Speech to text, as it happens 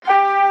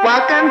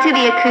Welcome to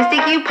the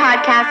Acoustic You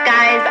podcast,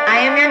 guys.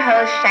 I am your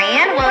host,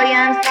 Cheyenne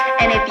Williams,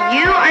 and if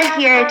you are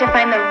here to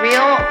find the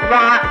real,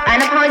 raw,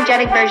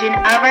 unapologetic version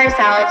of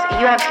ourselves,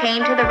 you have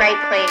came to the right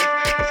place.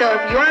 So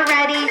if you're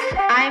ready,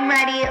 I'm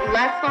ready.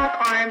 Let's lock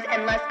arms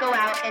and let's go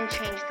out and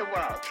change the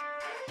world.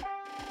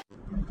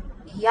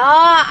 Y'all,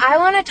 I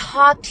want to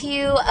talk to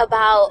you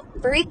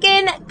about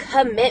freaking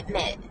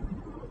commitment.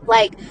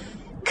 Like,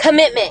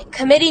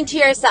 committing to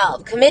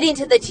yourself, committing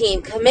to the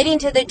team, committing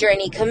to the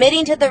journey,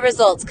 committing to the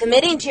results,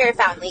 committing to your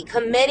family,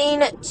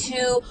 committing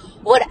to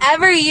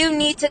whatever you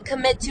need to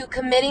commit to,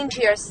 committing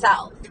to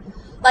yourself.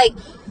 Like,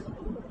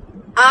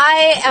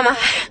 I am a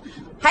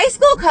high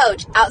school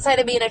coach outside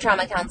of being a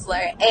trauma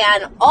counselor,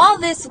 and all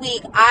this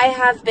week I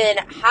have been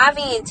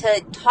having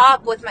to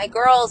talk with my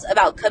girls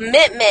about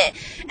commitment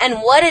and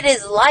what it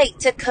is like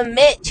to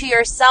commit to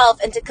yourself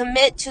and to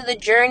commit to the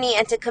journey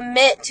and to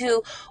commit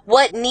to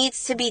what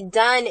needs to be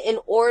done in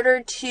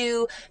order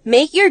to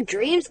make your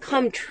dreams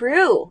come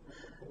true,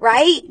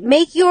 right?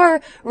 Make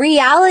your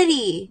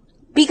reality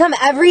become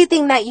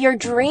everything that you're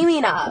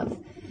dreaming of.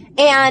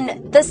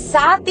 And the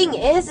sad thing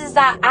is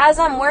that as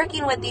I'm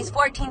working with these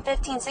 14,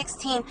 15,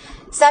 16,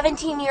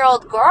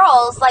 17-year-old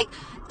girls, like,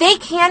 they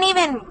can't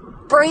even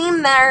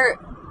bring their,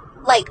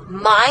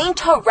 mind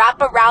to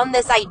wrap around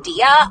this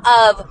idea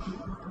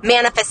of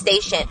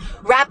manifestation,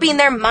 wrapping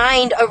their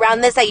mind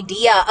around this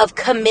idea of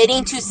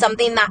committing to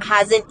something that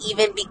hasn't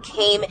even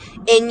became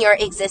in your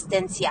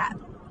existence yet.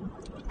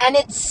 And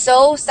it's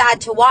so sad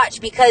to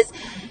watch because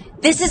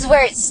this is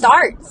where it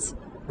starts.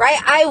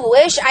 Right? I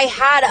wish I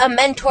had a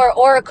mentor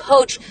or a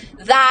coach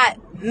that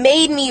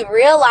made me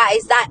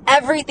realize that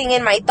everything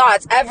in my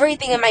thoughts,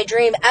 everything in my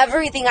dream,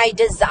 everything I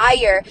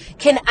desire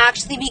can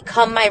actually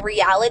become my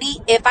reality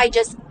if I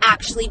just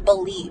actually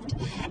believed.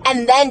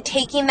 And then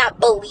taking that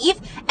belief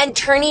and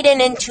turning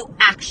it into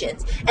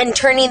actions and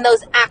turning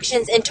those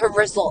actions into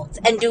results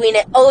and doing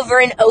it over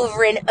and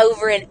over and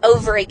over and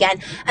over again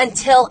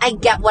until I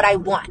get what I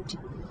want.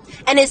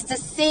 And it's the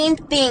same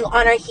thing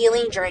on our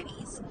healing journey.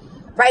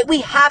 Right?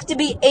 We have to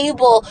be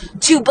able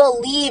to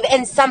believe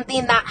in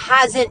something that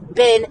hasn't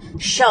been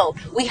shown.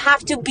 We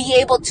have to be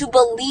able to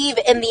believe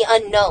in the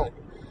unknown.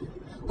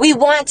 We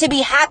want to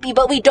be happy,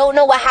 but we don't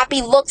know what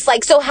happy looks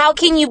like. So how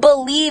can you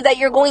believe that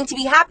you're going to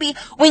be happy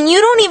when you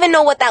don't even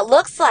know what that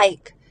looks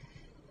like?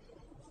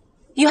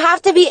 You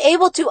have to be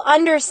able to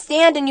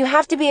understand, and you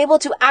have to be able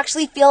to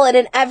actually feel it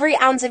in every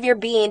ounce of your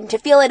being, to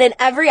feel it in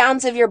every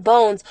ounce of your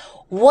bones,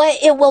 what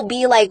it will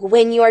be like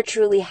when you are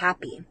truly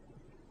happy.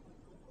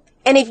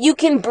 And if you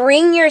can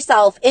bring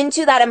yourself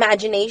into that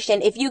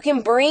imagination, if you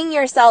can bring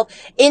yourself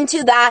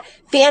into that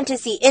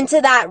fantasy, into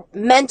that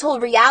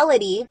mental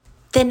reality,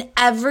 then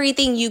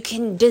everything you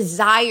can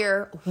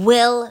desire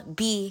will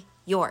be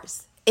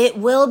yours. It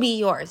will be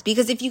yours.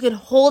 Because if you can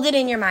hold it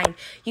in your mind,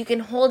 you can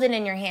hold it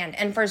in your hand.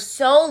 And for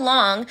so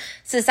long,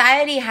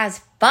 society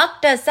has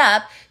fucked us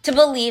up to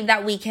believe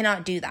that we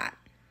cannot do that.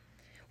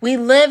 We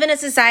live in a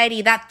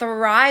society that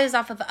thrives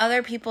off of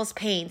other people's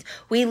pains.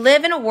 We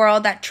live in a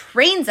world that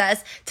trains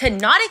us to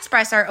not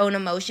express our own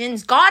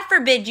emotions. God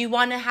forbid you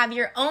want to have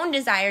your own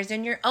desires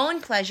and your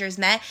own pleasures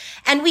met.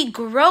 And we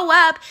grow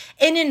up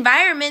in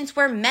environments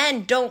where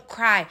men don't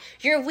cry.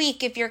 You're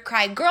weak if you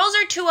cry. Girls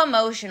are too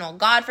emotional.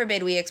 God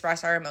forbid we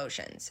express our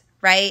emotions,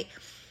 right?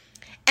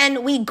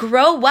 And we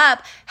grow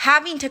up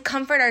having to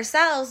comfort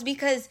ourselves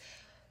because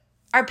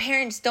our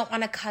parents don't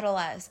want to cuddle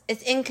us.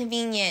 It's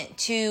inconvenient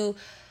to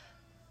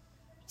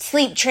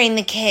sleep train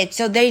the kids,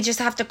 so they just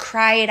have to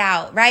cry it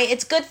out, right?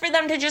 It's good for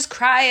them to just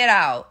cry it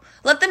out.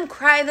 Let them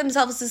cry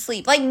themselves to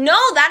sleep. Like, no,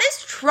 that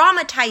is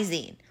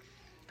traumatizing.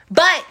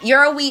 But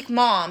you're a weak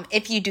mom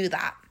if you do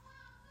that.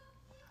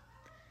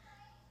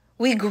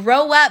 We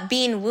grow up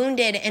being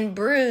wounded and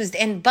bruised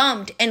and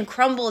bumped and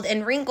crumbled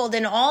and wrinkled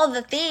and all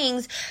the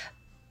things,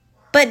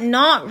 but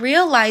not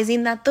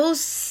realizing that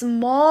those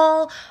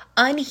small,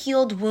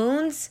 unhealed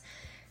wounds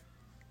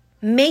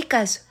make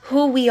us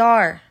who we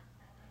are.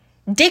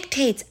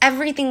 Dictates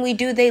everything we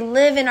do. They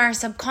live in our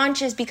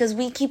subconscious because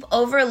we keep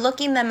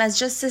overlooking them as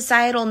just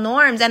societal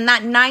norms, and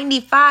that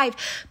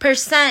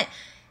 95%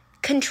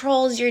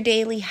 controls your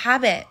daily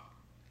habit.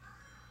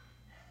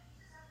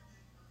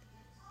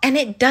 And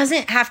it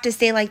doesn't have to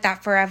stay like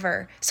that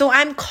forever. So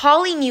I'm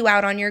calling you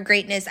out on your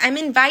greatness. I'm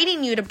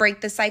inviting you to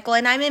break the cycle,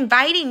 and I'm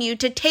inviting you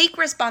to take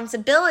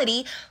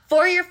responsibility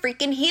for your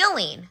freaking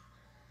healing.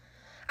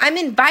 I'm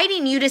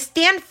inviting you to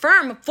stand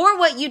firm for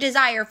what you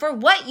desire, for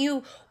what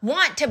you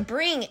want to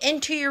bring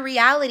into your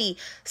reality.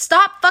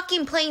 Stop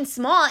fucking playing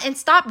small and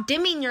stop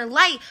dimming your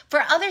light for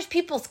other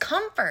people's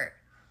comfort.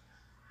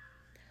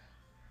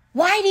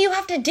 Why do you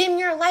have to dim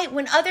your light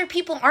when other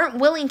people aren't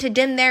willing to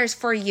dim theirs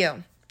for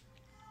you?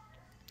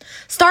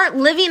 Start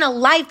living a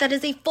life that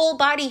is a full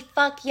body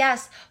fuck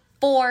yes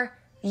for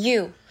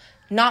you.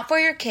 Not for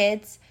your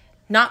kids,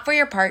 not for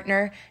your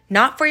partner,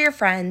 not for your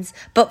friends,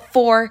 but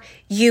for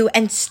you.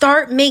 And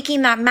start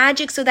making that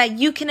magic so that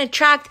you can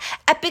attract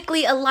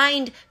epically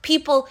aligned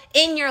people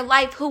in your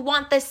life who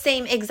want the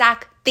same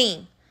exact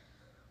thing.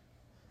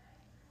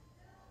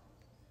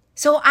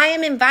 So I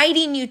am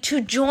inviting you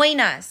to join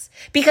us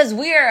because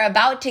we are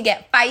about to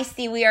get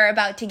feisty, we are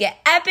about to get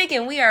epic,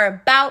 and we are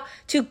about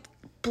to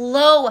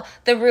blow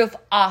the roof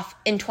off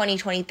in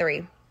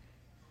 2023.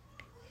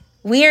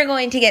 We are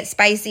going to get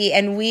spicy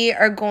and we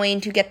are going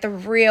to get the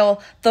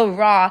real, the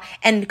raw,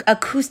 and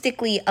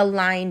acoustically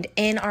aligned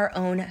in our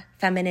own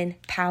feminine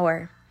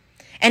power.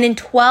 And in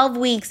 12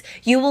 weeks,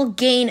 you will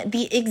gain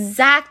the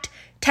exact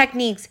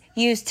techniques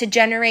used to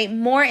generate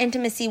more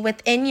intimacy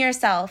within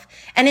yourself.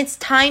 And it's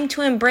time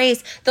to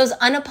embrace those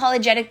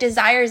unapologetic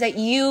desires that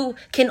you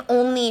can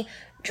only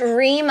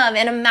dream of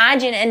and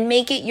imagine and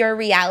make it your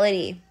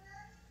reality.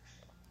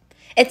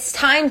 It's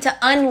time to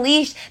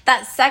unleash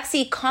that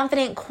sexy,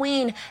 confident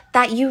queen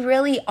that you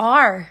really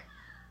are.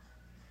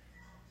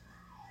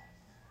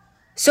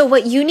 So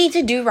what you need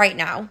to do right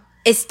now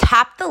is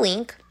tap the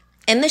link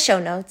in the show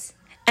notes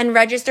and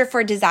register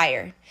for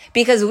Desire,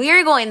 because we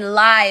are going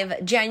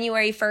live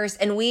January 1st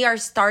and we are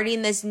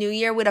starting this new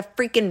year with a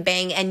freaking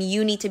bang, and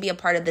you need to be a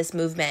part of this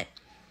movement.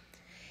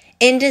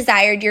 In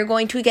Desired, you're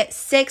going to get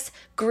 6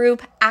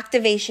 group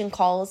activation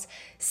calls,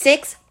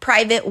 6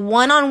 private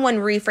one-on-one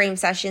reframe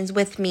sessions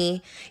with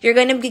me. You're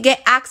going to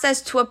get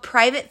access to a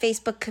private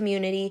Facebook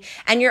community,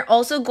 and you're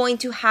also going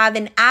to have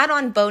an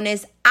add-on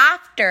bonus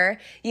after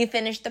you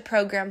finish the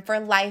program for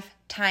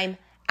lifetime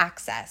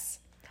access.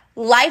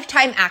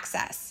 Lifetime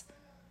access.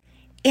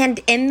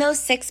 And in those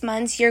 6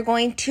 months, you're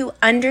going to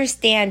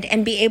understand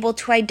and be able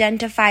to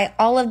identify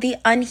all of the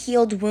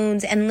unhealed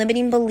wounds and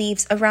limiting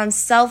beliefs around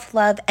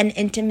self-love and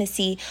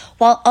intimacy,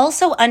 while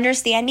also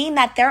understanding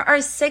that there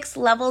are 6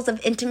 levels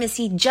of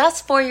intimacy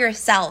just for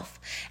yourself.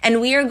 And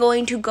we are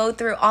going to go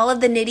through all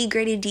of the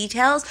nitty-gritty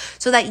details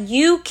so that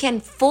you can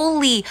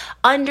fully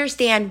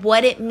understand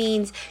what it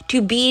means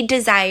to be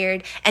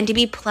desired and to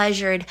be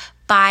pleasured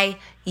by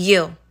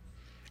you.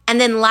 And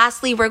then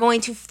lastly, we're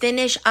going to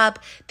finish up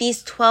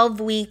these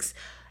 12 weeks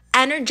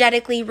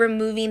energetically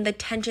removing the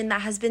tension that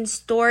has been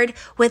stored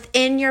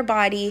within your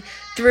body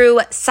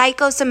through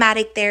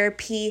psychosomatic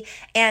therapy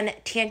and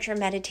tantra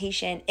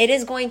meditation. It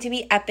is going to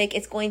be epic.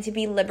 It's going to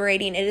be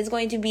liberating. It is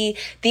going to be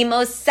the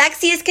most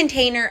sexiest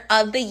container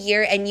of the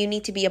year, and you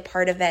need to be a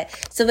part of it.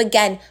 So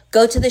again,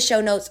 go to the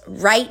show notes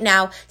right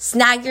now,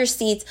 snag your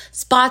seats.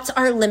 Spots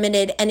are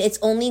limited, and it's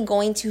only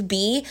going to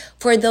be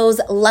for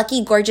those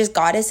lucky, gorgeous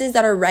goddesses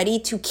that are ready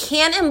to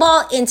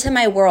cannonball into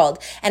my world.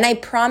 And I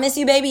promise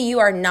you, baby, you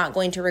are not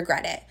going to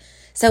regret it.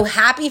 So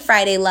happy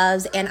Friday,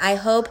 loves, and I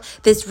hope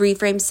this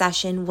reframe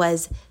session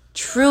was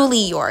truly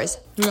yours.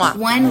 Mwah.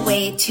 One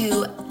way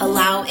to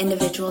allow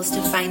individuals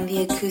to find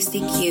the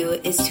acoustic you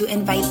is to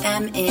invite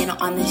them in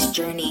on this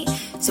journey.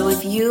 So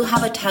if you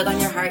have a tug on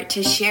your heart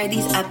to share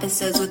these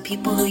episodes with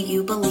people who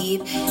you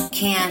believe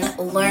can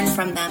learn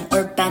from them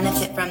or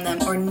benefit from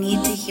them or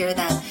need to hear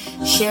them,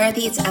 share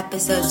these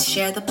episodes,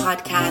 share the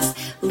podcast,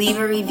 leave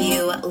a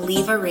review,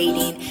 leave a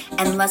rating,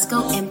 and let's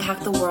go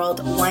impact the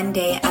world one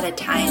day at a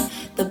time.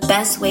 The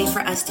best way for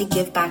us to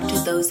give back to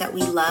those that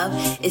we love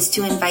is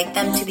to invite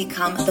them to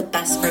become the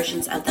best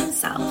versions of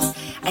themselves.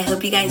 I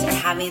hope you guys are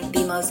having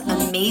the most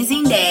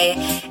amazing day,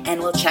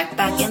 and we'll check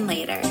back in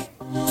later.